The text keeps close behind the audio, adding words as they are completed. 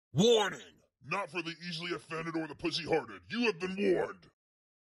Warning! Not for the easily offended or the pussy-hearted. You have been warned.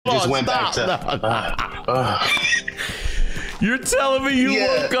 Just went back to. You're telling me you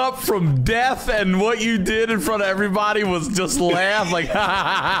woke up from death and what you did in front of everybody was just laugh like,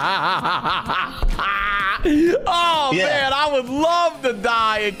 oh man, I would love to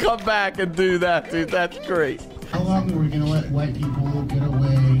die and come back and do that, dude. That's great. How long are we gonna let white people get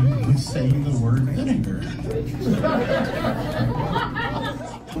away with saying the word vinegar?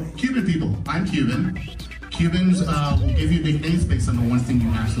 Cuban people. I'm Cuban. Cubans will give you nicknames based on the one thing you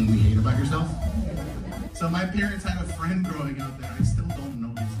absolutely hate about yourself. So my parents had a friend growing up that I still don't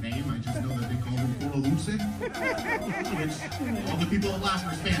know his name. I just know that they called him Puro Luce, which all the people that laugh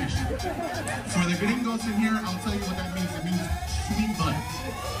are Spanish. For the gringos in here, I'll tell you what that means. It means sweet butt.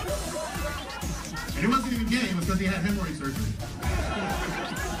 And it wasn't even gay, it was because he had hemorrhoid surgery.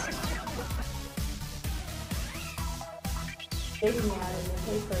 Big man in the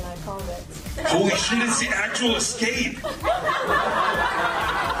paper and I called it. Holy shit, it's the actual escape!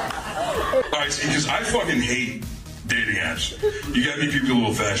 Alright, see, because I fucking hate dating apps. You gotta meet people a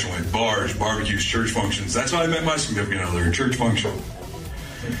little fashion way. Bars, barbecues, church functions. That's how I met my significant other, a church function.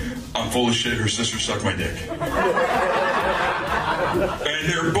 I'm full of shit, her sister sucked my dick. And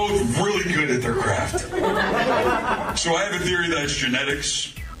they're both really good at their craft. So I have a theory that it's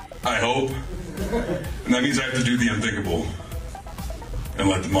genetics, I hope. And that means I have to do the unthinkable. And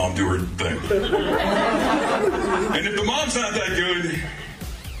let the mom do her thing. And if the mom's not that good,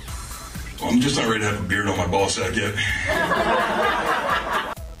 well, I'm just not ready to have a beard on my ball sack yet.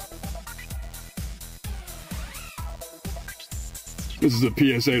 This is a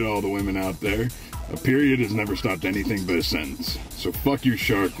PSA to all the women out there. A period has never stopped anything but a sentence. So fuck your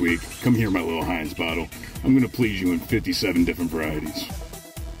Shark Week. Come here, my little Heinz bottle. I'm gonna please you in 57 different varieties.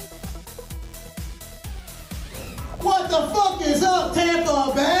 What the fuck is up,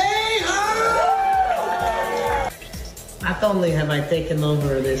 Tampa Bay? Not only have I taken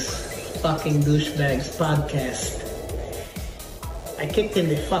over this fucking douchebags podcast, I kicked him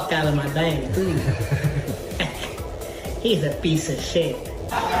the fuck out of my band, too. He's a piece of shit.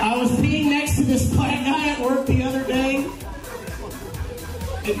 I was peeing next to this black guy at work the other day.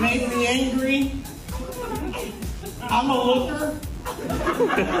 It made me angry. I'm a looker.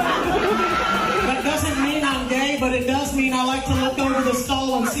 That doesn't mean I'm gay, but it does mean I like to look over the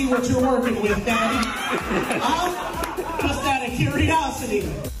stall and see what you're working with, Daddy. Just out of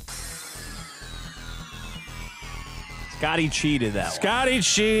curiosity. Scotty cheated that one. Scotty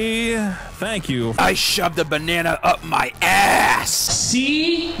Chi, thank you. I shoved a banana up my ass.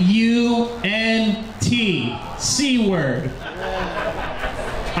 C-U-N-T. C-word.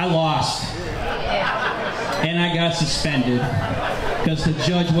 I lost. And I got suspended because the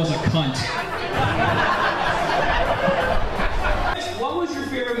judge was a cunt. What was your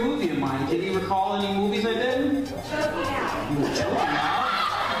favorite movie of mine? Can you recall any movies I did?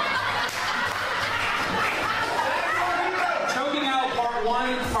 Choking Out Part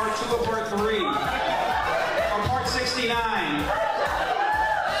 1, Part 2, or Part 3? Or Part 69?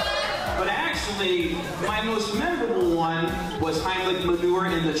 But actually, my most memorable one was Heimlich Manure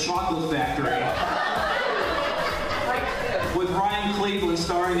in the Chocolate Factory. With Ryan Cleveland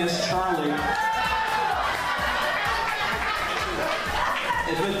starring as Charlie.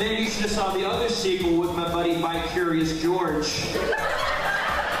 But then you should have saw the other sequel with my buddy Vicarious George.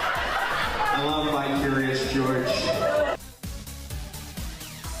 I love Vicarious George.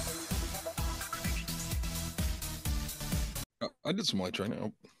 I did some light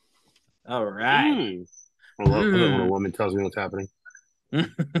training. All right. I love it when a woman tells me what's happening.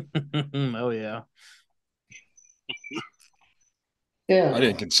 Oh, yeah. Yeah. I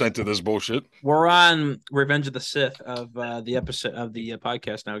didn't consent to this bullshit. We're on Revenge of the Sith of the episode of the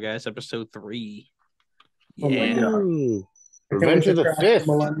podcast now, guys. Episode 3. Yeah. Ooh, Revenge of the Fifth.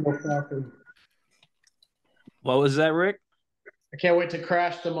 Millennial Falcon. What was that, Rick? I can't wait to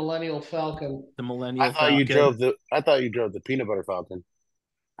crash the Millennial Falcon. The Millennial I thought Falcon. you drove the peanut butter falcon.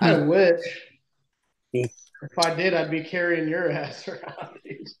 I wish. If I did, I'd be carrying your ass around.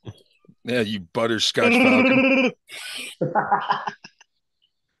 Yeah, you butterscotch falcon.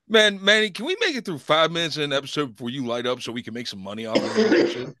 Man, Manny, can we make it through 5 minutes in an episode before you light up so we can make some money off of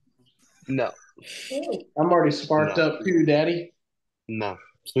this shit? No. I'm already sparked up too, Daddy. No.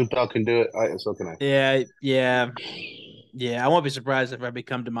 Snoop Dogg can do it. So can I. Yeah. I won't be surprised if I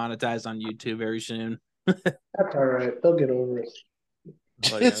become demonetized on YouTube very soon. That's all right. They'll get over it.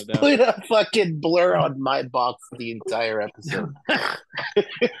 Just put a fucking blur on my box the entire episode.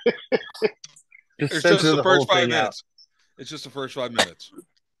 It's just the first 5 minutes. It's just the first 5 minutes.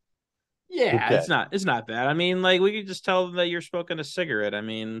 Yeah, Okay. it's not bad. I mean, like we could just tell them that you're smoking a cigarette. I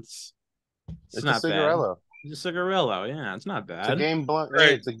mean, it's not a cigarello. bad. It's a cigarello. Yeah, it's not bad. It's a game blunt. Right.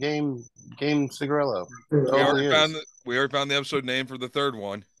 Hey, it's a game cigarello. We Totally already found the episode name for the third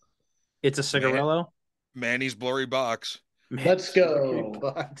one. It's a cigarello. Manny's blurry box. Let's go.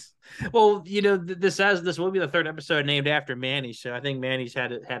 Well, you know, this will be the third episode named after Manny, so I think Manny's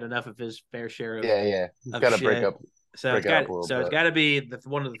had enough of his fair share of He's got to break up. So it's got to be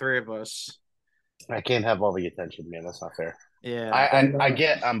one of the three of us. I can't have all the attention, man. That's not fair. Yeah, I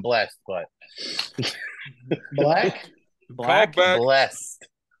get I'm blessed, but black, blessed.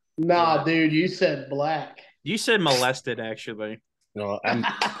 Nah, dude, you said black. You said molested, actually. No, I'm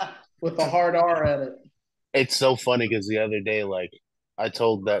with a hard R at it. It's so funny because the other day, like, I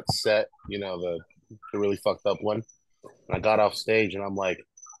told that set, you know, the really fucked up one. And I got off stage and I'm like,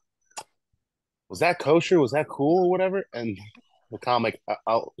 was that kosher? Was that cool or whatever? And the comic,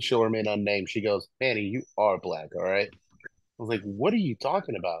 she'll remain unnamed. She goes, Manny, you are black, all right? I was like, what are you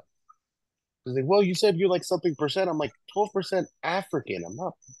talking about? She's like, well, you said you're like something percent. I'm like, 12% African. I'm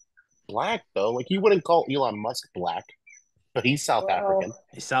not black, though. Like, you wouldn't call Elon Musk black, but he's South African.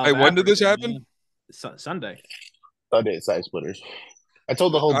 He's South Hey, when did this African, happen? Sunday. Sunday at Side Splitters. I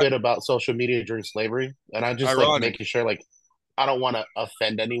told the whole bit about social media during slavery, and I just like making sure, like, I don't want to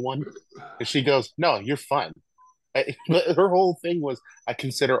offend anyone. And she goes, no, you're fine. Her whole thing was, I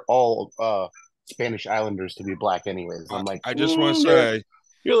consider all Spanish Islanders to be black anyways. I'm like, I just want to say,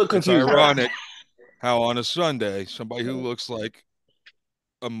 you're a little confused. It's ironic how on a Sunday, somebody who looks like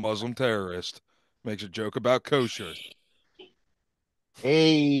a Muslim terrorist makes a joke about kosher.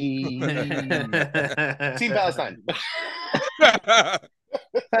 Hey. Team Palestine.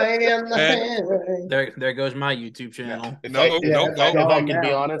 There goes my YouTube channel. If I can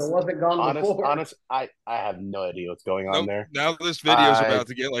be honest, I have no idea what's going on there. Now this video is about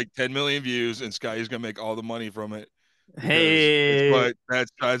to get like 10 million views, and Sky is gonna make all the money from it. Hey, but that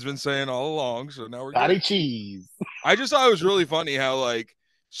Sky's been saying all along. So now we're Patty cheese. I just thought it was really funny how like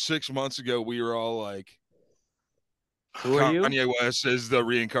 6 months ago we were all like, "Who are you?" Kanye West is the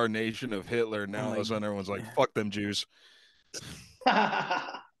reincarnation of Hitler. Now all of a sudden everyone's like, "Fuck them Jews."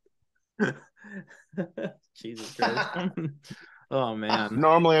 Jesus Christ. Oh man.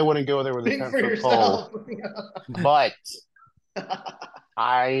 Normally I wouldn't go there with a 10-foot pole. But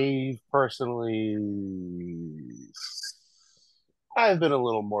I personally I've been a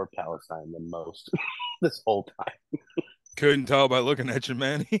little more Palestine than most this whole time. Couldn't tell by looking at you,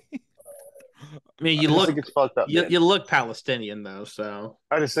 Manny. I mean, you look it's fucked up. You look Palestinian though, so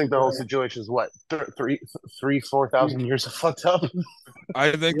I just think the whole situation is what 4,000 years of fucked up.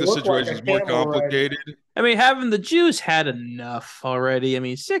 I think the situation is more complicated. I mean, haven't the Jews had enough already? I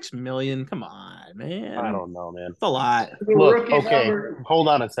mean, 6 million. Come on, man. I don't know, man. It's a lot. Look, okay, hold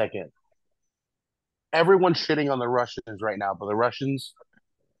on a second. Everyone's shitting on the Russians right now, but the Russians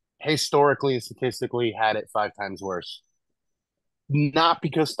historically and statistically had it 5 times worse. Not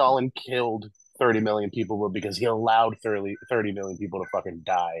because Stalin killed 30 million people, but because he allowed 30 million people to fucking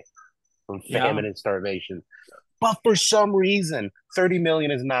die from famine and starvation. But for some reason, 30 million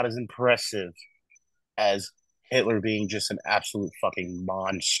is not as impressive as Hitler being just an absolute fucking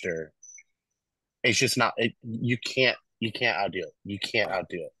monster. It's just not. You can't outdo it. You can't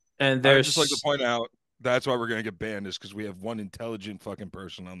outdo it. And I would just like to point out, that's why we're gonna get banned, is because we have one intelligent fucking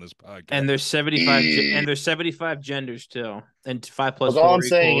person on this podcast. And there's 75 genders too, and 5 plus 4 all I'm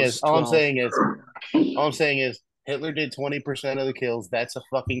saying is Hitler did 20% of the kills. That's a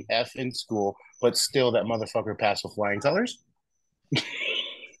fucking F in school, but still that motherfucker passed with flying colors.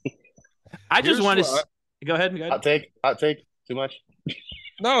 I just want to go ahead. Hot take. Too much.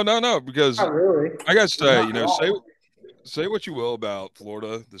 No, because not really. I gotta say, say what you will about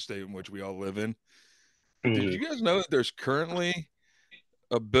Florida, the state in which we all live in. Did you guys know that there's currently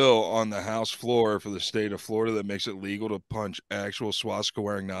a bill on the House floor for the state of Florida that makes it legal to punch actual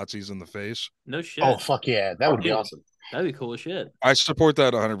swastika-wearing Nazis in the face? No shit. Oh, fuck yeah. That would be awesome. That'd be cool as shit. I support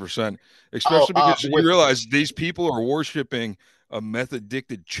that 100%, especially because you realize these people are worshiping a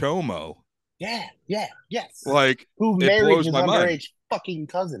meth-addicted chomo. Yeah, yes. Like, who married his underage fucking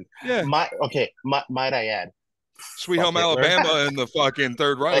cousin. Yeah. Might I add. Sweet Home Alabama and the fucking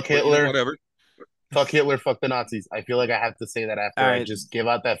Third Reich. Fuck Hitler. Whatever. Fuck Hitler, fuck the Nazis. I feel like I have to say that after I just give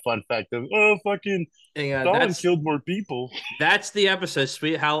out that fun fact of, fucking Stalin killed more people. That's the episode,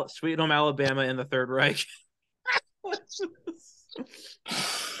 Sweet Home Alabama and the Third Reich.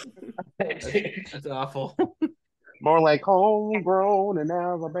 That's awful. More like homegrown in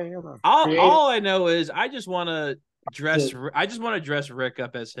Alabama. All I know is I just want to dress Rick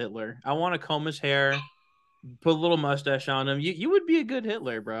up as Hitler. I want to comb his hair. Put a little mustache on him. You would be a good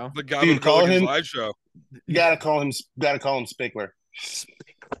Hitler, bro. The Dude, call Gabagooligans him. live show. Gotta call him. Gotta call him Spickler.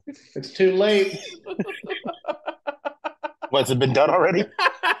 It's too late. What's it been done already?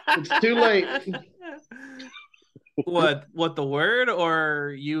 It's too late. What the word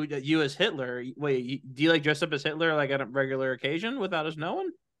or you as Hitler? Wait, do you like dress up as Hitler like on a regular occasion without us knowing?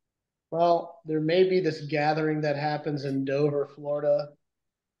 Well, there may be this gathering that happens in Dover, Florida,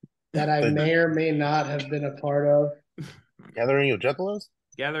 that I may or may not have been a part of. Gathering of Juggalos?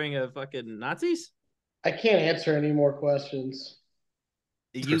 Gathering of fucking Nazis? I can't answer any more questions.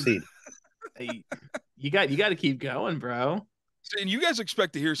 Proceed. You got to keep going, bro. And you guys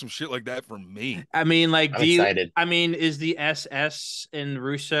expect to hear some shit like that from me? I mean, like, I'm excited. I mean, is the SS in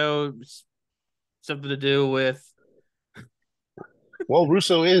Russo something to do with? Well,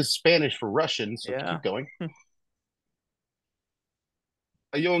 Russo is Spanish for Russian, so Yeah. keep going.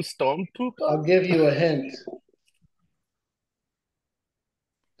 Are you on Stormtrooper? I'll give you a hint.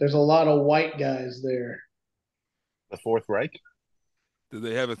 There's a lot of white guys there. The Fourth Reich? Do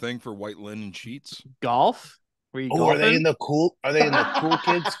they have a thing for white linen sheets? Golf? Were you Oh, golfing? are they in the cool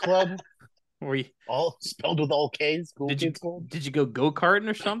kids club? Were you, All spelled with all K's. Cool did kids club. you go karting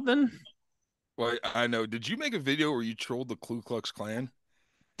or something? Well, I know. Did you make a video where you trolled the Ku Klux Klan?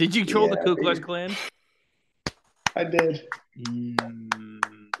 Did you troll the Yeah, Ku Klux dude. Klan? I did.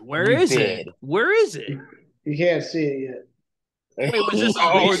 Where You is did. it? Where is it? You can't see it yet. Wait, was this?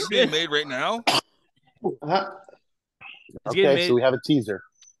 Oh, it's being made right now. It's getting Okay, made- so we have a teaser.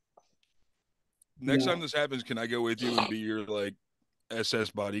 Next No. time this happens, can I go with you and be your like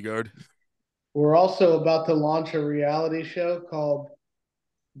SS bodyguard? We're also about to launch a reality show called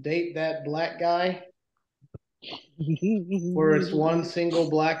Date That Black Guy, where it's one single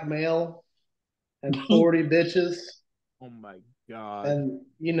black male and 40 bitches. Oh my god! And,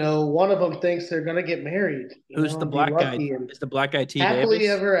 you know, one of them thinks they're going to get married. Who's the black guy? Is the black guy T Happily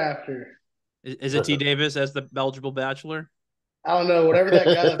Davis? ever after. Is it T Davis as the eligible bachelor? I don't know, whatever that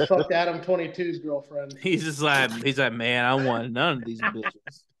guy that fucked Adam 22's girlfriend. He's just like, man, I want none of these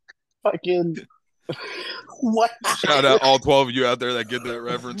bitches. Fucking what? Shout out all 12 of you out there that get that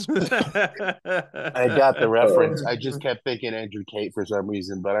reference. I got the reference. I just kept thinking Andrew Tate for some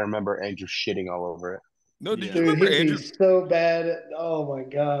reason, but I remember Andrew shitting all over it. No, did you Dude, remember he'd Andrew? be so bad. Oh my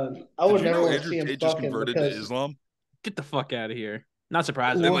god, I Did would you never know want to Andrew see him Tate just fucking converted to because Islam? Get the fuck out of here. Not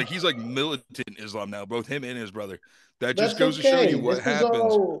surprising. And like he's like militant Islam now, both him and his brother. That that's just goes to show okay. you what This is happens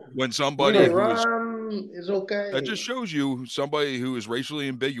all when somebody who is Iran is okay. that just shows you somebody who is racially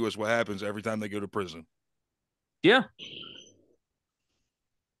ambiguous what happens every time they go to prison. Yeah.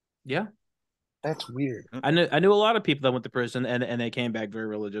 That's weird. I knew a lot of people that went to prison and they came back very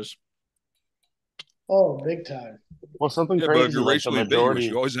religious. Oh, big time. Well, something Yeah, but crazy if you're like the racially ambiguous, majority.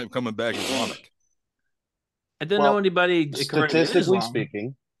 you always end up coming back Islamic. I didn't Well, know anybody converted to Statistically Islam.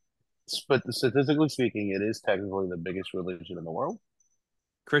 speaking, statistically speaking, it is technically the biggest religion in the world.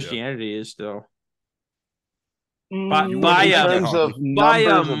 Christianity is still In by terms of by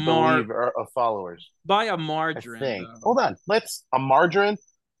numbers a of mar- believer of followers. by a I margarine. think. though. Hold on. Let's a margarine,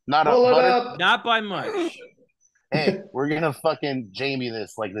 not a Pull it butter. up. Not by much. Hey, we're gonna fucking Jamie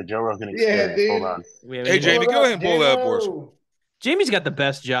this like the Joe Rogan Yeah, experience. dude. Hold on. We have Hey, any- Jamie, go ahead and pull that up for us. J-Lo. Jamie's got the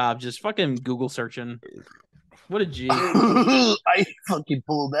best job, just fucking Google searching. What a G. I fucking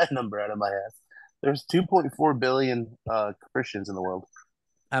pulled that number out of my ass. There's 2.4 billion Christians in the world.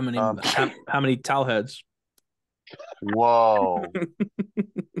 How many how many towel heads? Whoa.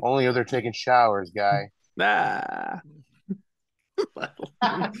 Only if they're taking showers, guy. Ah.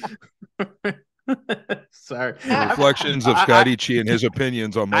 Sorry. The reflections of Scotty Chi and his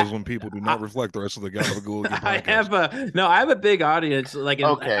opinions on Muslim people do not reflect the rest of the Gabagooligans I podcast. have a big audience. Like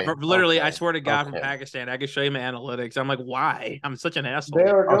Okay, literally, I okay, swear to God, from okay. Pakistan, I can show you my analytics. I'm like, why? I'm such an They asshole.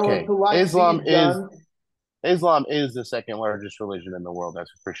 are going Okay, to like Islam these, John. Islam is the second largest religion in the world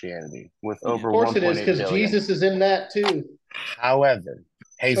after Christianity, with over Of course it is, 1.8 because billion. Jesus is in that too. However,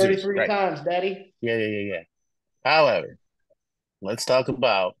 Jesus, 33 right. times, Daddy. Yeah. However, let's talk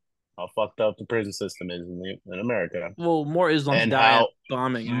about how fucked up the prison system is in America. Well, more Islams And die how of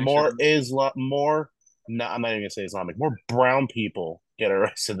bombing. Actually. I'm not even gonna say Islamic, more brown people get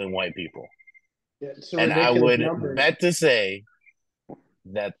arrested than white people. Yeah, it's a And I ridiculous would number. bet to say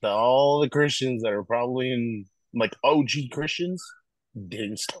that all the Christians that are probably in, like, OG Christians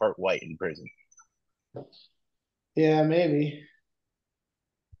didn't start white in prison. Yeah, maybe.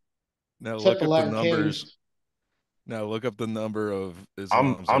 Now Except look the up the Latin numbers. Kings. Now look up the number of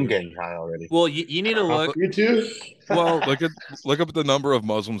Islam. I'm getting high already. Well, you need to look. You too? Well, look up the number of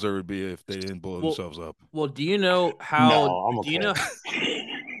Muslims there would be if they didn't blow Well, themselves up. Well, do you know how? No, I'm Do you know?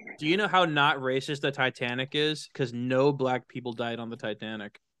 Do you know how not racist the Titanic is? Because no black people died on the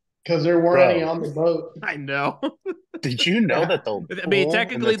Titanic. Because there weren't any on the boat. I know. Did you know that the I mean,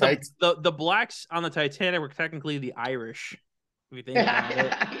 technically, the the blacks on the Titanic were technically the Irish. If you think about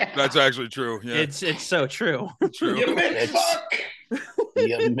it, That's actually true. Yeah, it's so true. True. You Mick fuck.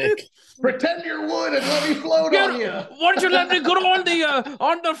 Yeah, Mick. Pretend you're wood and let me float on you. Why don't you let me go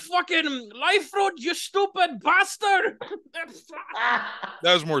on the fucking life road, you stupid bastard?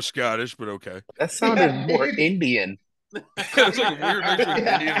 That was more Scottish, but okay. That sounded more Indian. That's like a weird mix between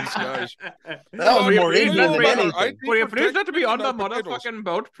Indian and Scottish. That was more Indian than anything. Will you please let me on the motherfucking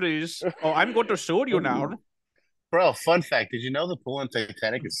boat, please? Oh, I'm going to sue you now. Bro, fun fact. Did you know the pool on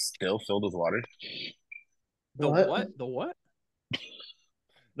Titanic is still filled with water? The what? The what?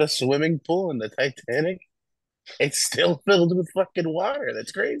 The swimming pool in the Titanic, it's still filled with fucking water.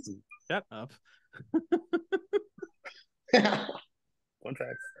 That's crazy. Shut up. Fun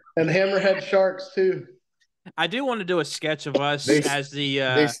fact. And hammerhead sharks, too. I do want to do a sketch of us as the.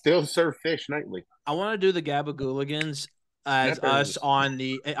 They still serve fish nightly. I want to do the Gabagooligans as us on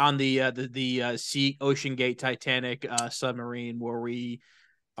the Sea Ocean Gate Titanic submarine where we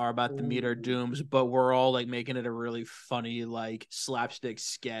are about to meet our dooms, but we're all like making it a really funny like slapstick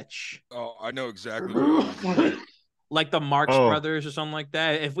sketch. Oh, I know exactly what like the Marx Brothers or something like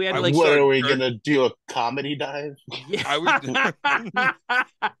that. If we had like, what are we gonna do? A comedy dive? Yeah. I would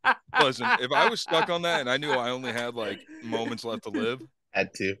listen. If I was stuck on that and I knew I only had like moments left to live,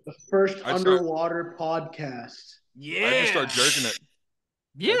 had to. The first underwater podcast. Yeah, I just start jerking it.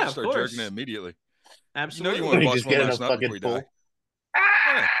 Yeah, I just start of course. jerking it immediately. Absolutely. You know you want to just bust get one in a last night before fucking you pool. die.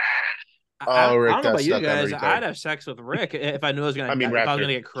 I Rick don't know got about you stuck on guys. retard. I'd have sex with Rick if I knew I was gonna. I mean, if I was Raptor.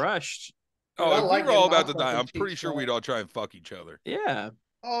 gonna get crushed. Oh, I if like we were all getting about to my die, I'm fucking pretty cheeks sure we'd wet. all try and fuck each other. Yeah.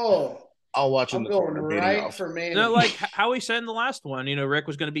 Oh, I'll watch in I'm the going corner beating right off. for Manny. No, like how he said in the last one. You know, Rick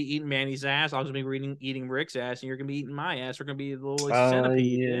was gonna be eating Manny's ass. I was gonna be eating Rick's ass, and you're gonna be eating my ass. We're gonna be a little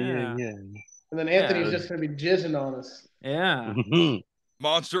centipede. Yeah. And then Anthony's just gonna be jizzing on us. Yeah.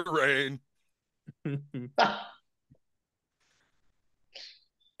 Monster Rain.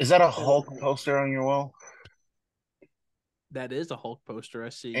 Is that a Hulk poster on your wall, That is a Hulk poster. I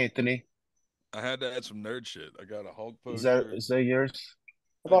see. Anthony? I had to add some nerd shit. I got a Hulk Is poster. that yours?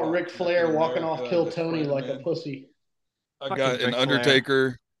 How about Ric Flair Captain walking America, off Kill the Tony like a Spider-Man. pussy? I Fucking got an Ric Flair.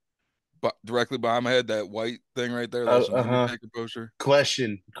 Undertaker directly behind my head. That white thing right there. That's an Undertaker poster.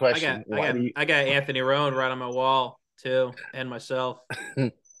 Question. I got Anthony Rowan right on my wall too, and myself.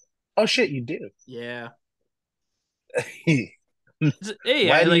 Oh shit, you do. Yeah. Hey, Hey,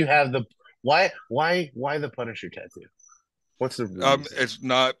 why do you have the why the Punisher tattoo? What's the reason? It's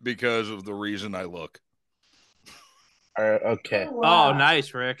not because of the reason I look. Okay. Oh,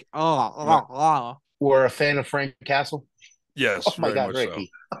 nice, Rick. Oh. We're a fan of Frank Castle. Yes. Oh my very God, much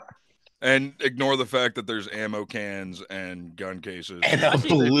Ricky. So. And ignore the fact that there's ammo cans and gun cases And a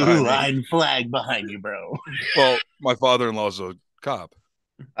blue line flag behind you, bro. Well, my father-in-law's a cop.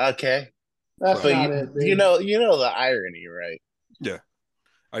 Okay. That's but not it. You know the irony, right? Yeah.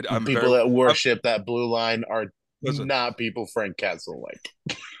 I'm people that worship that blue line are not people Frank Castle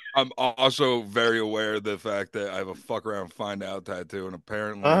like. I'm also very aware of the fact that I have a fuck around find out tattoo, and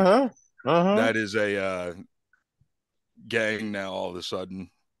apparently that is a gang now all of a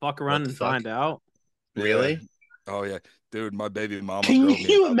sudden. Fuck around and find out. Really? Yeah. Oh yeah, dude. My baby mama. Can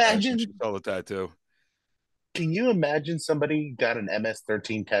you imagine? She saw the tattoo. Can you imagine somebody got an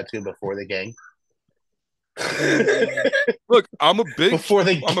MS-13 tattoo before the gang? Look, I'm a big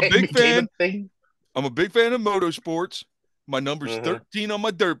fan. I'm a big fan of motorsports. My number's 13 on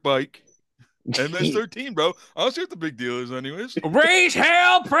my dirt bike. MS-13, bro. I don't see what the big deal is, anyways. Raise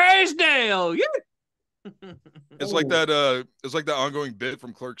hell, praise Dale. Yeah. It's like that. It's like that ongoing bit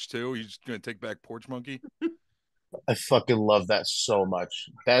from Clerks 2. He's gonna take back Porch Monkey. I fucking love that so much.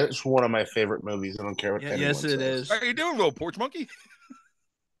 That's one of my favorite movies. I don't care what anyone says. It is. How you doing, little Porch Monkey?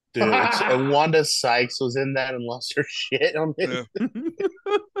 Dude, and Wanda Sykes was in that and lost her shit on it. Yeah.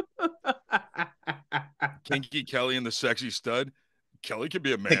 Kinky Kelly and the Sexy Stud. Kelly could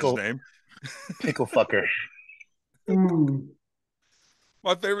be a man's name. Pickle fucker.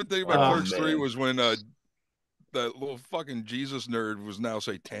 My favorite thing about Clerks 3 was when that little fucking Jesus nerd was now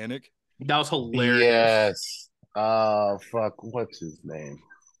satanic. That was hilarious. Yes. Oh, fuck. What's his name?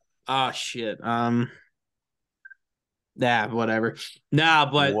 Oh, shit. Nah, whatever.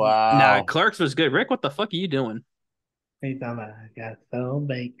 Nah, but wow. Clerks was good. Rick, what the fuck are you doing? Hey, Donna, I got so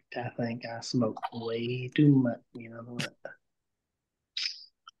baked. I think I smoked way too much. You know what?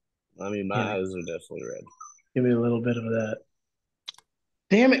 I mean, my eyes are definitely red. Give me a little bit of that.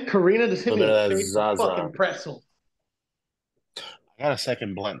 Damn it, Karina, just hit me in the face with a fucking pretzel. I I got a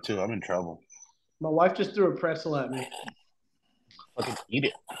second blunt too. I'm in trouble. My wife just threw a pretzel at me. Fucking eat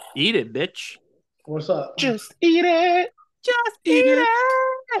it. Eat it, bitch. What's up? Just eat it. Just eat it.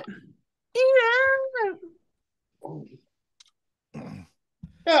 Eat it.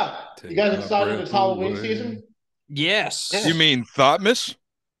 Yeah. You guys excited it's Halloween season? Yes. You mean Thoughtmas?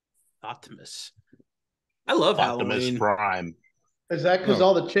 Optimus. I love Halloween. Prime. Is that because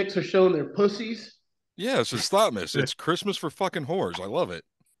all the chicks are showing their pussies? Yes, it's Thoughtmas. It's Christmas for fucking whores. I love it.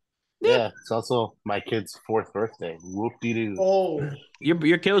 Yeah, it's also my kid's 4th birthday. Whoop-de-doo. Oh.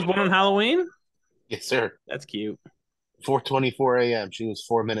 Your kid was born on Halloween? Yes, sir. That's cute. 4:24 a.m. She was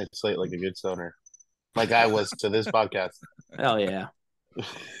 4 minutes late like a good stoner. Like I was to this podcast. Hell yeah.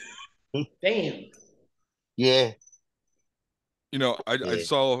 Damn. Yeah. You know, I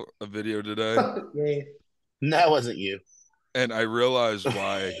saw a video today. Yeah. That wasn't you. And I realized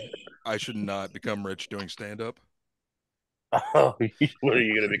why I should not become rich doing stand-up. Oh, what are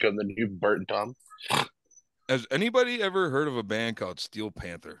you going to become, the new Bert and Tom? Has anybody ever heard of a band called Steel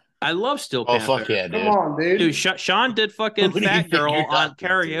Panther? I love Steel Panther. Oh, fuck yeah, dude. Come on, dude. Dude, Sean did fucking Fat Girl on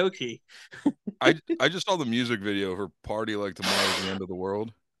karaoke. I just saw the music video for Party Like Tomorrow's the End of the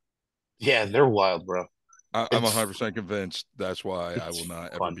World. Yeah, they're wild, bro. I'm 100% convinced that's why I will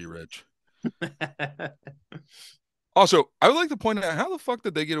not ever be rich. Also, I would like to point out, how the fuck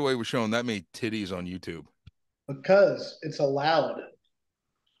did they get away with showing that many titties on YouTube? Because it's allowed.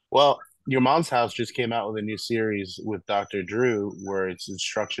 Well, your mom's house just came out with a new series with Dr. Drew where it's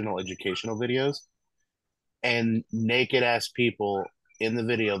instructional, educational videos. And naked ass people in the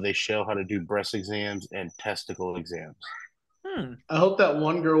video, they show how to do breast exams and testicle exams. I hope that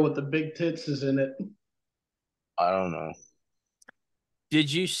one girl with the big tits is in it. I don't know. Did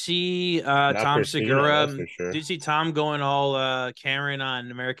you see Tom Christina, Segura? that's for sure. Did you see Tom going all Karen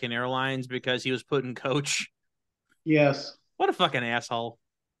on American Airlines because he was putting coach? Yes. What a fucking asshole.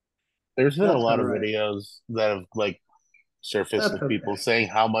 There's been That's a lot of right. videos that have like surfaced That's of people okay. saying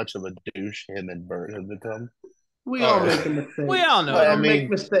how much of a douche him and Bert have become. We all make a mistake. We all know. But, We I all make mean,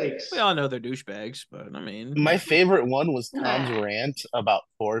 mistakes. We all know they're douchebags, but I mean, my favorite one was Tom's rant about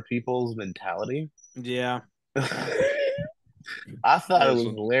poor people's mentality. Yeah. I thought it was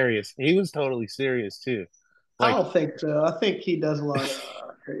hilarious. He was totally serious too. I don't think so. I think he does a lot of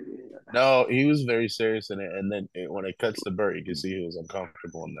crazy. No, he was very serious in it. And then when it cuts to Bert, you can see he was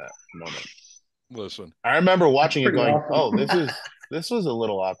uncomfortable in that moment. Listen, I remember watching it going, awesome. "Oh, this was a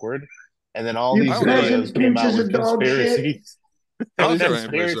little awkward." And then all You these peasant videos came out bitches with and dog conspiracies. I All don't these care what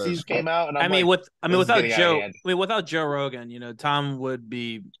anybody conspiracies says. came out, and I'm I mean, like, without Joe Rogan, you know, Tom would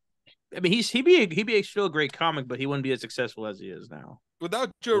be. I mean, he'd be a still great comic, but he wouldn't be as successful as he is now. Without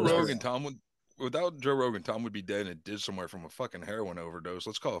Joe Rogan, Tom would be dead and dead somewhere from a fucking heroin overdose.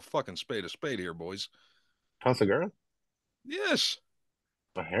 Let's call a fucking spade here, boys. Tom Segura? Yes.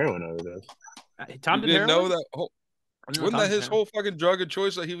 A heroin overdose. Tom didn't know that. Wasn't that his heroin. whole fucking drug of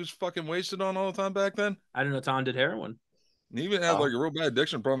choice that he was fucking wasted on all the time back then? I didn't know Tom did heroin. He even had like a real bad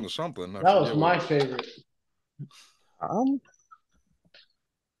addiction problem to something. That was my favorite.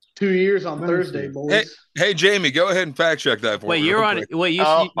 2 years on Thursday, boys. Hey, Jamie, go ahead and fact check that for me. Wait, you're on. Wait, you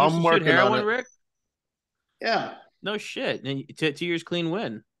I'm shoot working heroin, on it. Rick? Yeah. No shit. And 2 years clean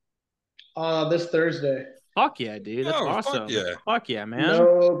win. This Thursday. Fuck yeah, dude. That's awesome. Fuck yeah, man. No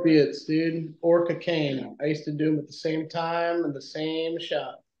opiates, dude. Or cocaine. I used to do them at the same time in the same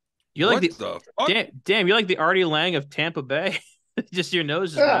shop. You're like damn. You're like the Artie Lang of Tampa Bay. Just your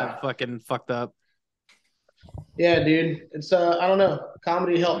nose is fucking fucked up. Yeah, dude. It's I don't know.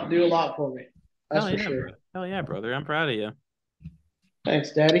 Comedy helped do a lot for me. That's for sure. Hell yeah, brother. I'm proud of you.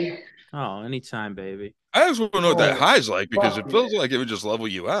 Thanks, Daddy. Oh, anytime, baby. I just want to know what that high's like because it feels like it would just level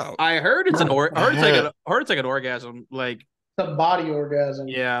you out. I heard it's like an orgasm, like it's a body orgasm.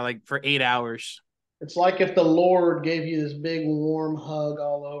 Yeah, like for 8 hours. It's like if the Lord gave you this big warm hug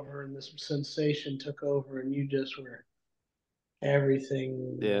all over, and this sensation took over, and you just were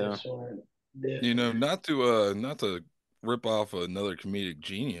everything. Yeah. You know, not to rip off another comedic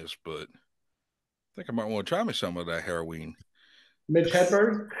genius, but I think I might want to try me some of that heroin. Mitch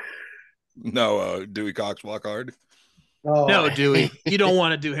Hedberg? No, Dewey Cox Flockhart. Oh. No, Dewey, you don't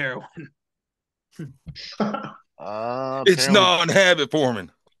want to do heroin. It's non-habit forming.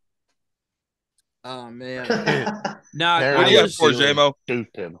 Oh man.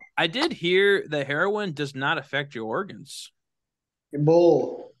 I did hear that heroin does not affect your organs.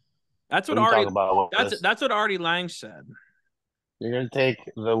 Bull. That's what that's what Artie Lang said. You're gonna take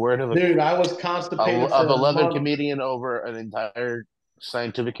the word of dude. I was constipated of a beloved comedian over an entire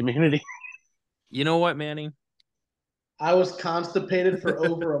scientific community. You know what, Manny? I was constipated for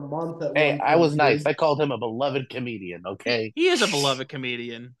over a month at Hey, one point. I was nice. dude. I called him a beloved comedian. Okay. He is a beloved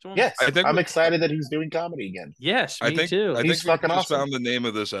comedian. Yes, I think I'm excited that he's doing comedy again. Yes, I me think too. I He's think we fucking just awesome. found the name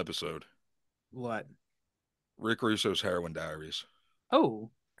of this episode. What? Rick Russo's Heroin Diaries. Oh.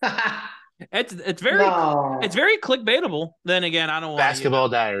 It's very clickbaitable. Then again, I don't want Basketball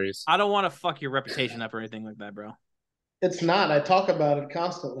Diaries. I don't want to fuck your reputation up or anything like that, bro. It's not. I talk about it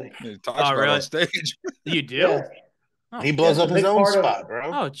constantly. He talks about it on stage. You do? Yeah. Oh, He blows up his own spot,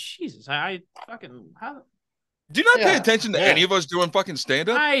 bro. Oh Jesus! I fucking how? Do you not pay attention to any of us doing fucking stand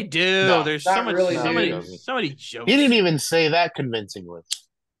up? I do. No, There's not so much, really, so dude. many jokes. He didn't even say that convincingly.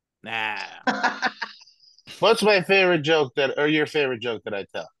 Nah. What's my favorite joke or your favorite joke that I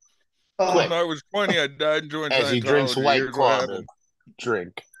tell? When I was 20, I died and joined As he drinks Scientology. White Here's what Claw to happened.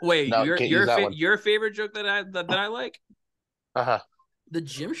 drink. Wait, No, can't use that one. your favorite joke that I like? Uh-huh. The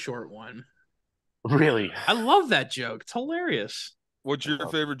Jim Short one. Really? I love that joke. It's hilarious. What's your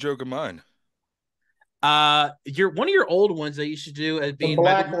favorite joke of mine? One of your old ones that you should do as being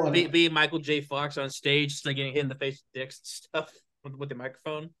black one. being Michael J. Fox on stage, singing in the face of dicks and stuff with the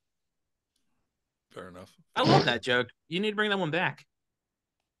microphone. Fair enough. I love that joke. You need to bring that one back.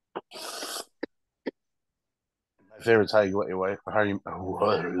 My favorite's how you met your wife. How you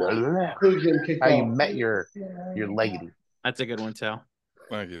met your lady. That's a good one, too.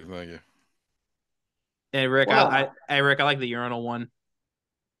 Thank you. Hey Rick, Wow. I like the urinal one.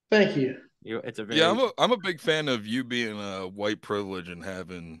 Thank you. It's a very I'm a big fan of you being a white privilege and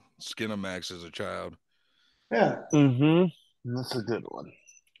having Skinamax as a child. Yeah. Mm-hmm. That's a good one.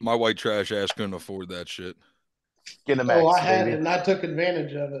 My white trash ass couldn't afford that shit. Skinamax, I had baby. it and I took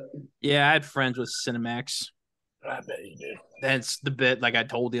advantage of it. Yeah, I had friends with Cinemax. I bet you did. That's the bit like I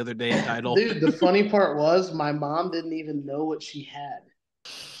told the other day at Title. Dude, the funny part was my mom didn't even know what she had.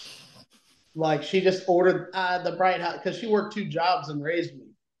 Like, she just ordered the Bright House because she worked 2 jobs and raised me.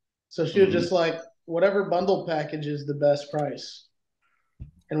 So she was just like, whatever bundle package is the best price.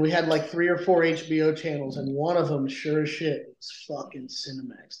 And we had like 3 or 4 HBO channels, and one of them, sure as shit, was fucking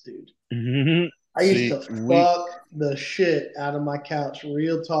Cinemax, dude. Mm-hmm. I used to fuck the shit out of my couch,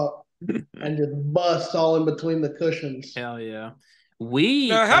 real talk, and just bust all in between the cushions. Hell yeah.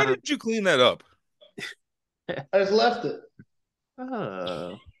 Now, how did you clean that up? I just left it.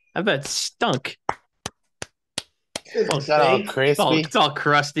 Oh, I bet it stunk. It's all crispy. It's all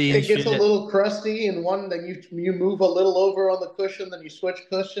crusty. It gets a little crusty, and then you move a little over on the cushion, then you switch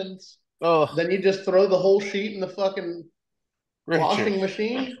cushions. Oh, then you just throw the whole sheet in the fucking washing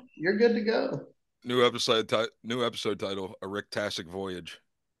machine. You're good to go. New episode title: A Ricktastic Voyage.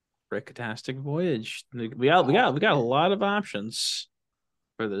 Ricktastic Voyage. We got a lot of options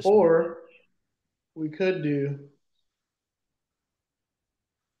for this. Or we could do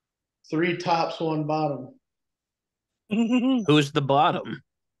 3 tops, 1 bottom. Who's the bottom?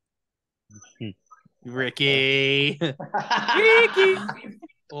 Ricky. Ricky.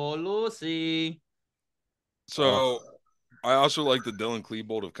 Oh, Lucy. So, I also like the Dylan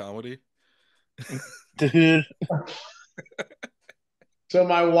Klebold of comedy. Dude. So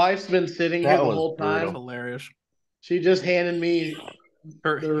my wife's been sitting here the whole time. Hilarious. She just handed me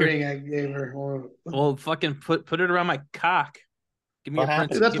the ring I gave her. Well, fucking put it around my cock. Give me a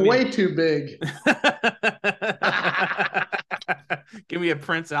Prince. That's way too big. Give me a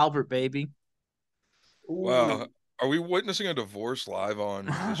Prince Albert, baby. Wow. Are we witnessing a divorce live on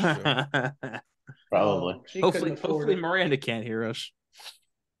this show? Probably. Hopefully Miranda can't hear us.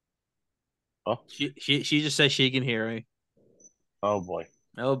 Oh. She just says she can hear me. Oh boy.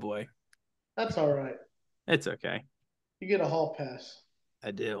 Oh boy. That's all right. It's okay. You get a hall pass. I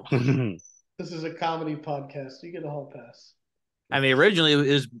do. This is a comedy podcast. You get a hall pass. I mean, originally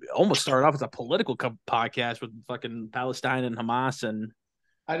it was almost started off as a political podcast with fucking Palestine and Hamas, and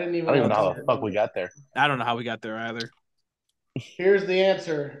I don't even know how the fuck we got there. I don't know how we got there either. Here's the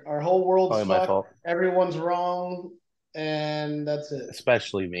answer: our whole world's Probably my fault. fucked. Everyone's wrong, and that's it.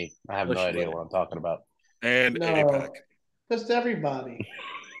 Especially me. I have no idea what I'm talking about. And APAC. Just everybody.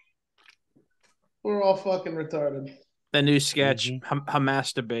 We're all fucking retarded. The new sketch,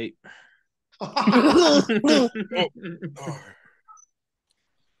 Hamas debate.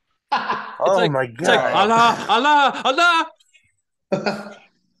 Oh my god! It's like Allah, Allah, Allah.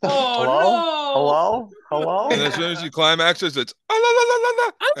 Oh hello. And as soon as you climax, it's ah, la, la, la, la,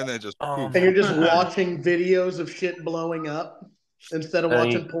 la, and then just and you're just watching videos of shit blowing up instead of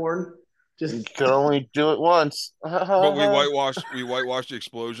watching porn. Just you can only do it once. But we whitewash the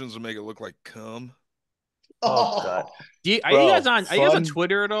explosions and make it look like cum. Oh god! Are you guys on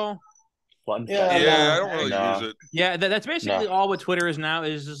Twitter at all? Fun Yeah, fact. Yeah, I don't really Nah. use it. Yeah, that's basically No. all what Twitter is now.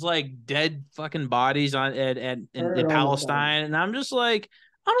 Is just like dead fucking bodies in Palestine, and I'm just like,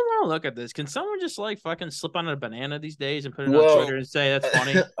 I don't want to look at this. Can someone just like fucking slip on a banana these days and put it on Twitter and say that's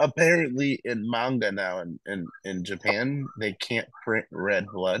funny? Apparently, in manga now, in Japan, they can't print red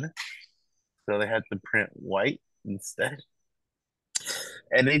blood, so they had to print white instead,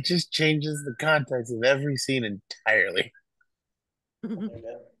 and it just changes the context of every scene entirely.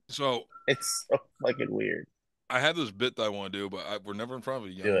 So it's so fucking weird. I have this bit that I want to do, but we're never in front of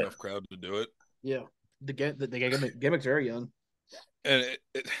a young enough crowd to do it. Yeah, the gimmick's very young, and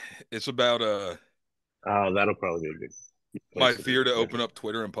it's about oh, that'll probably be a good. My fear to open up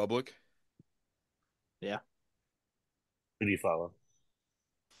Twitter in public. Yeah. Who do you follow?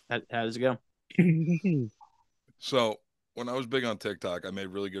 How does it go? So when I was big on TikTok, I made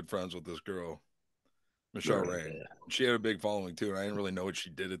really good friends with this girl, Michelle Rain. Yeah. She had a big following too, and I didn't really know what she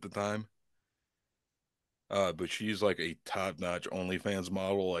did at the time. But she's like a top-notch OnlyFans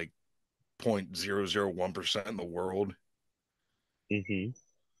model, like 0.001% in the world. Mm-hmm.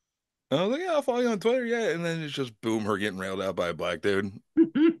 And I was like, yeah, I'll follow you on Twitter, yeah. And then it's just boom, her getting railed out by a black dude.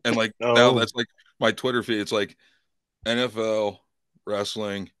 And like now that's like my Twitter feed. It's like NFL,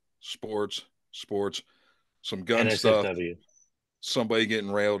 wrestling, sports, some gun stuff, somebody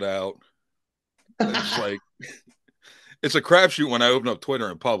getting railed out. It's like it's a crapshoot when I open up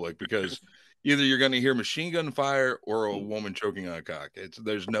Twitter in public because either you're going to hear machine gun fire or a woman choking on a cock.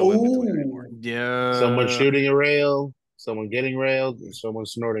 There's no in between anymore. Yeah, someone shooting a rail, someone getting railed, and someone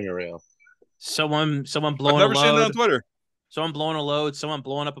snorting a rail. Someone blowing I've never a load. seen that on Twitter. Someone blowing a load. Someone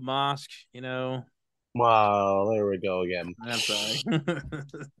blowing up a mosque. You know. Wow, there we go again. I'm sorry.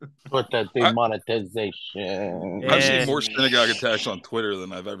 Put that demonetization. I've seen more synagogue attacks on Twitter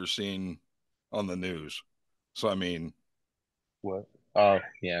than I've ever seen on the news. So I mean, what? Oh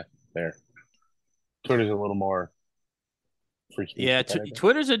yeah, there. Twitter's a little more freaky. Yeah,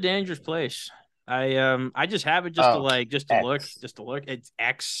 Twitter's a dangerous place. I just have it just to look. It's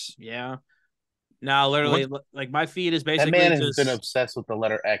X, yeah. Now, literally, like my feed is basically that man has been obsessed with the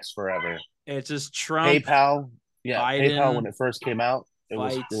letter X forever. It's just Trump, PayPal. Yeah, Biden, PayPal when it first came out, it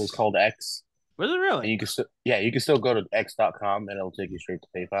was called X. Was it really? And you can still go to x.com and it'll take you straight to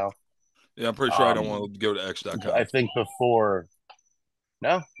PayPal. Yeah, I'm pretty sure I don't want to go to x.com. I think before.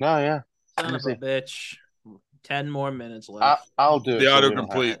 No, yeah. Son of a bitch. 10 more minutes left. I'll do it. The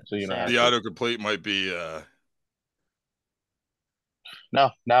autocomplete. The autocomplete might be.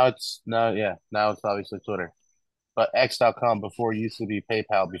 Now it's obviously Twitter, but X.com before used to be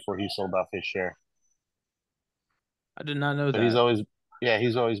PayPal before he sold off his share. I did not know that.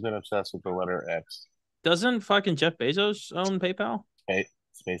 He's always been obsessed with the letter X. Doesn't fucking Jeff Bezos own PayPal?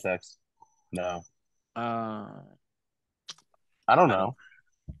 SpaceX? No. I don't know.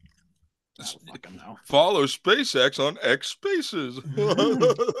 Follow SpaceX on X Spaces.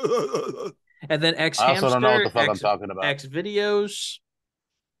 And then X I Hamster. also don't know what the fuck I'm talking about. X Videos.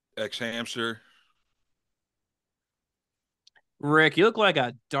 X Hamster. Rick, you look like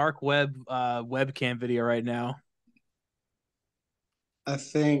a dark web webcam video right now. I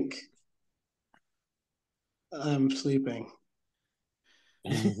think I'm sleeping.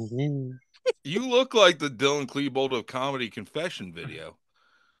 You look like the Dylan Klebold of comedy confession video.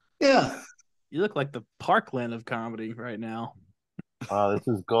 Yeah. You look like the Parkland of comedy right now. This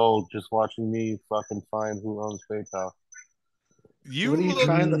is gold. Just watching me fucking find who owns PayPal. What are you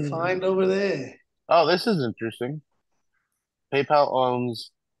trying to find over there? Oh, this is interesting. PayPal owns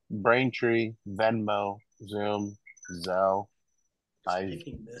Braintree, Venmo, Zoom, Zelle,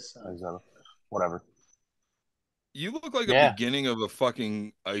 whatever. You look like a beginning of a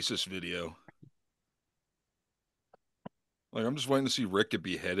fucking ISIS video. Like, I'm just waiting to see Rick get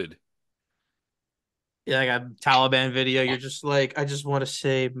beheaded. Yeah, like a Taliban video. You're just like, I just want to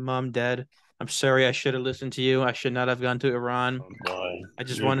say, Mom, Dad, I'm sorry. I should have listened to you. I should not have gone to Iran. I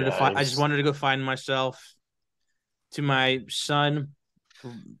just wanted to go find myself. To my son,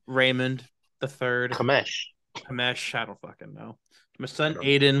 Raymond the Third. Kamesh. I don't fucking know. My son,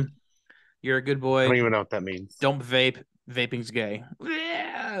 Aiden. You're a good boy. I don't even know what that means. Don't vape. Vaping's gay.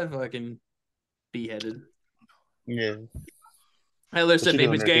 Yeah, fucking beheaded. Yeah. I literally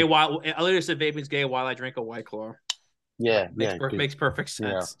said vaping's gay while I drink a White Claw. Yeah, makes perfect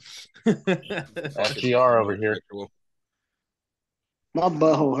sense. Yeah. FGR over here. My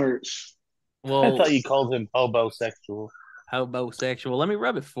butthole hurts. Well, I thought you called him hobosexual. Hobosexual. Let me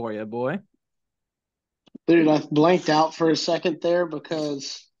rub it for you, boy. Dude, I blanked out for a second there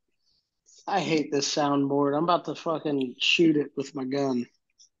because I hate this soundboard. I'm about to fucking shoot it with my gun.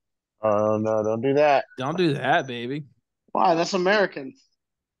 Oh, no, don't do that. Don't do that, baby. Why? That's American.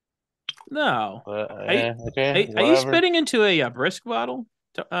 No. Okay. Are you spitting into a brisk bottle,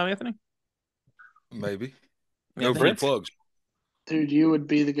 Anthony? Maybe. Yeah, No I free think- plugs. Dude, you would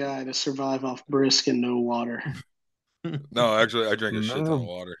be the guy to survive off brisk and no water. No, actually, I drink a shit ton of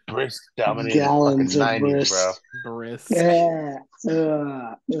water. Brisk dominated Gallons fucking of 90s, brisk. bro. Brisk. Yeah.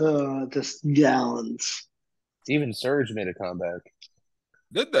 Just gallons. Even Surge made a comeback.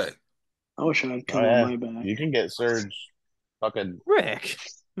 Did they? I wish I'd come Oh, on yeah. my back. You can get Surge fucking Rick.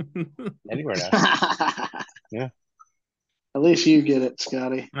 anywhere now. Yeah. At least you get it,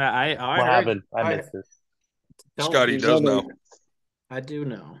 Scotty. I What heard. happened? I missed it. Scotty There's does other- know. I do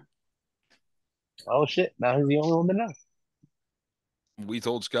know. Oh shit! Now he's the only one to know. We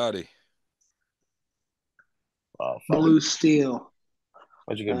told Scotty. Oh, fuck. Blue Steel.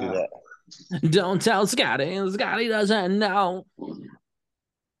 Why'd you go do that? Don't tell Scotty. Scotty doesn't know. Blue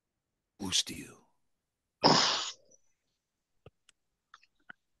Steel.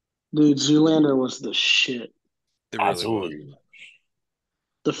 Dude, Zoolander was the shit. It really Absolutely. was.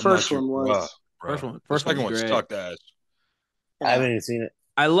 The I'm not first sure- one was. First second one's one great. sucked ass. I haven't even seen it.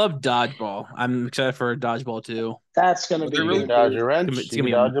 I love Dodgeball. I'm excited for Dodgeball too. That's gonna be They really good, dodge dude. a wrench. It's You gonna can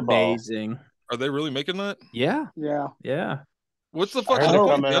be dodge a ball. amazing. Are they really making that? Yeah, Yeah. yeah. What's the I fuck? heard The they're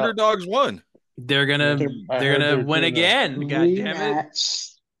point? coming The out. underdogs won. They're gonna I they're heard gonna they're win doing a again. God damn it!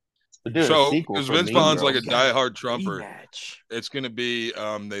 Rematch. They're doing a So, sequel because for Vince Mean Vaughn's like a Girls. diehard Trumper, Rematch. it's gonna be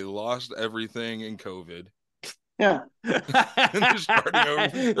they lost everything in COVID. Yeah. They're starting over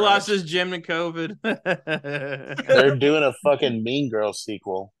from scratch. Lost his gym to COVID. They're doing a fucking Mean Girls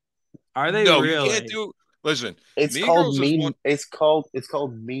sequel. Are they No, really? you can't do. Listen, It's Mean called Girls is Mean. one. It's called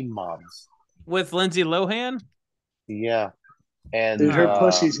Mean Moms. With Lindsay Lohan? Yeah, and Dude, her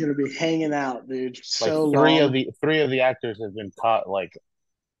pussy's gonna be hanging out, dude. like So three long. of the actors have been caught like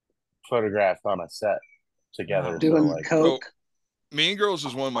photographed on a set together. Doing so like, coke. Mean Girls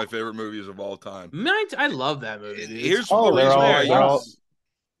is one of my favorite movies of all time. I love that movie, dude. Here's Oh, the they're reason all why they're all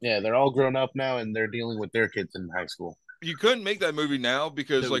yeah they're all grown up now and they're dealing with their kids in high school. you couldn't make that movie now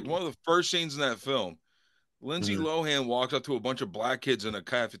because Dude. like one of the first scenes in that film, Lindsay Lohan walks up to a bunch of black kids in a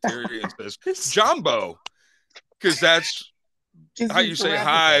cafeteria and says, "Jumbo," because that's how you say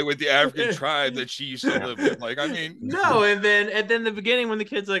hi with the African tribe that she used to live with. Like, I mean, No, and then the beginning when the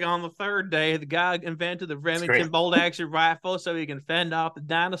kid's like on the third day, the guy invented the Remington bolt action rifle so he can fend off the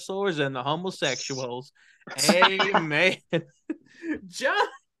dinosaurs and the homosexuals. Amen. John.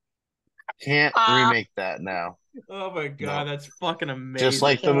 Can't remake that now. Oh my god, that's fucking amazing. Just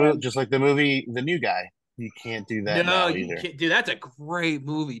like the movie, The New Guy. You can't do that now you either. can't, dude. That's a great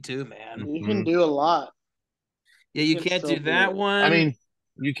movie too, man. You can do a lot. Yeah, you can can't still do do that it. one. I mean,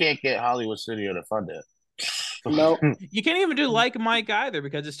 you can't get Hollywood Studio to fund it. Nope. You can't even do Like Mike either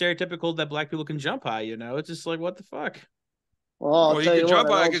because it's stereotypical that black people can jump high. You know, it's just like what the fuck. Well, I'll he tell could you jump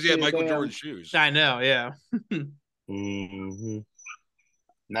what, I high don't because he had see a Michael damn- Jordan shoes. I know, yeah. Mm-hmm.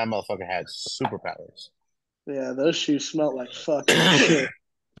 That motherfucker had superpowers. Yeah, those shoes smell like fucking shit.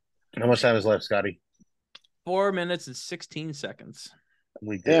 How much time is left, Scotty? 4 minutes and 16 seconds.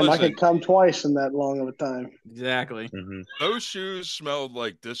 We did. Damn, I Listen. could come twice in that long of a time. Exactly. Those shoes smelled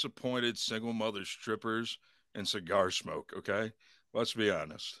like disappointed single mother strippers and cigar smoke. Okay, let's be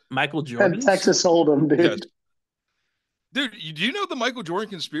honest. Michael Jordan. And Texas Hold'em, dude. Yes. Dude, do you know the Michael Jordan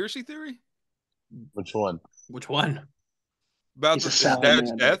conspiracy theory Which one? Which one? about He's a his dad's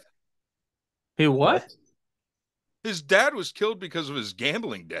salamander. death? Hey, what? His dad was killed because of his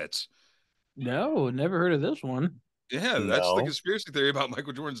gambling debts. No, never heard of this one. Yeah, that's the No. conspiracy theory about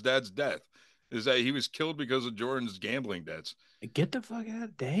Michael Jordan's dad's death. Is that he was killed because of Jordan's gambling debts. Get the fuck out!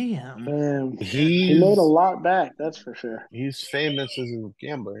 Damn. Damn. He He made a lot back, that's for sure. He's famous as a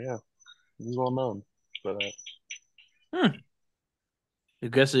gambler. Yeah, he's well known for that. I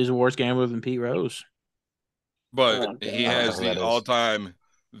guess he's a worse gambler than Pete Rose. But Oh, he God. has That is. the all-time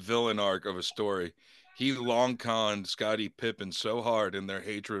villain arc of a story. He long conned Scottie Pippen so hard in their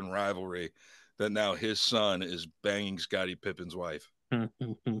hatred and rivalry that now his son is banging Scottie Pippen's wife.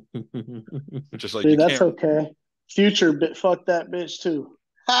 Just like Dude, you that's can't. okay. Future bit fuck that bitch too.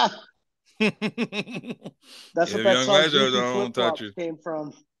 Ha! That's Yeah, what that young song guys Gucci don't flip touch flops you. came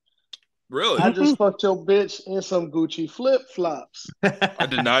from. Really? I just fucked your bitch in some Gucci flip flops. I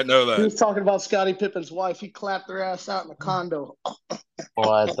did not know He that. was talking about Scottie Pippen's wife. He clapped her ass out in a condo.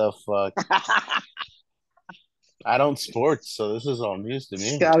 What the fuck? I don't sports, so this is all news to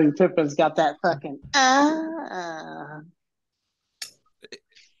me. Scottie Pippen's got that fucking.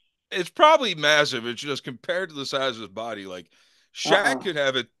 It's probably massive. It's just compared to the size of his body. Like Shaq could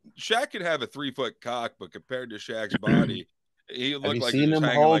have a 3-foot cock, but compared to Shaq's body, he Have looked you like he seen was him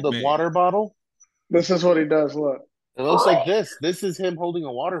hanging hold like a me. water bottle? This is what he does. Look. It looks like this. This is him holding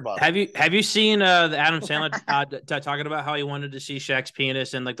a water bottle. Have you seen the Adam Sandler talking about how he wanted to see Shaq's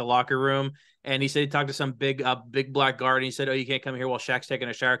penis in like the locker room, and he said he talked to some big black guard, and he said, "Oh, you can't come here while Shaq's taking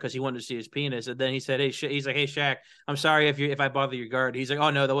a shower," because he wanted to see his penis. And then he said, "Hey, he's like, hey Shaq, I'm sorry if I bother your guard." He's like, "Oh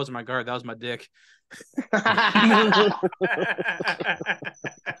no, that wasn't my guard, that was my dick."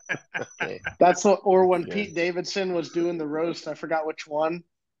 That's what. Or when Pete Davidson was doing the roast, I forgot which one,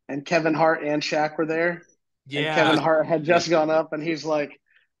 and Kevin Hart and Shaq were there. Yeah, and Kevin Hart had just gone up, and he's like,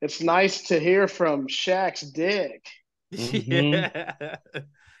 "It's nice to hear from Shaq's dick." Yeah,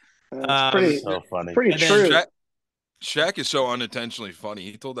 it's pretty so funny. Pretty true. Shaq is so unintentionally funny.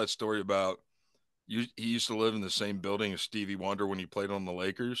 He told that story about he used to live in the same building as Stevie Wonder when he played on the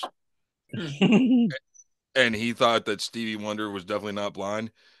Lakers. And he thought that Stevie Wonder was definitely not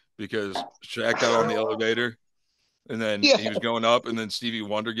blind because Shaq got on the elevator and then he was going up, and then Stevie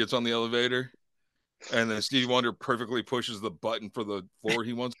Wonder gets on the elevator, and then Stevie Wonder perfectly pushes the button for the floor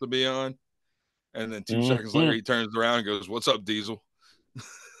he wants to be on. And then 2 seconds later, he turns around and goes, "What's up, Diesel?"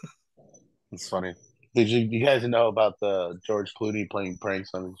 It's funny. Did you guys know about the George Clooney playing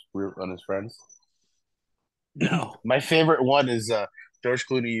pranks on his friends? No. My favorite one is George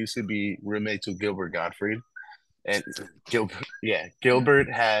Clooney used to be roommates with Gilbert Gottfried, and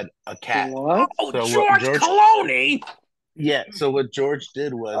Gilbert had a cat. What? Oh, So George Clooney. Yeah. So what George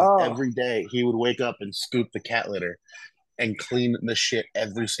did was every day he would wake up and scoop the cat litter and clean the shit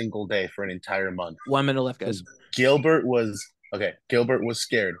every single day for an entire month. 1 minute left, guys. Gilbert was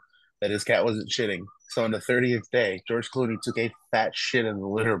scared that his cat wasn't shitting. So on the 30th day, George Clooney took a fat shit in the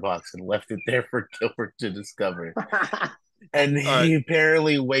litter box and left it there for Gilbert to discover. And he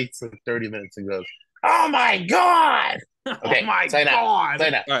apparently waits like 30 minutes and goes, "Oh my God!" Okay, oh my sign God. Out.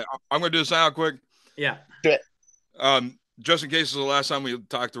 Sign out. All right, I'm going to do this out quick. Yeah. Do it. Just in case it's the last time we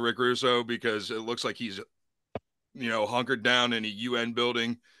talked to Rick Russo, because it looks like he's, hunkered down in a UN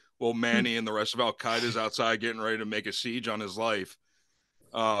building while Manny and the rest of Al Qaeda is outside getting ready to make a siege on his life.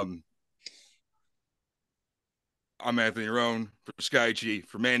 I'm Anthony Roan for Sky G,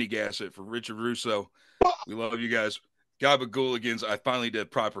 for Manny Gassett, for Richard Russo. We love you guys. Gabagooligans, I finally did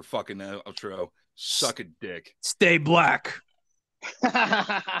proper fucking outro. Suck a dick. Stay black.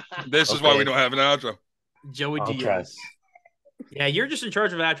 This is why we don't have an outro. Joey Diaz. Yeah, you're just in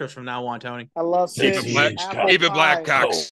charge of outros from now on, Tony. I love Keep it black, cocks.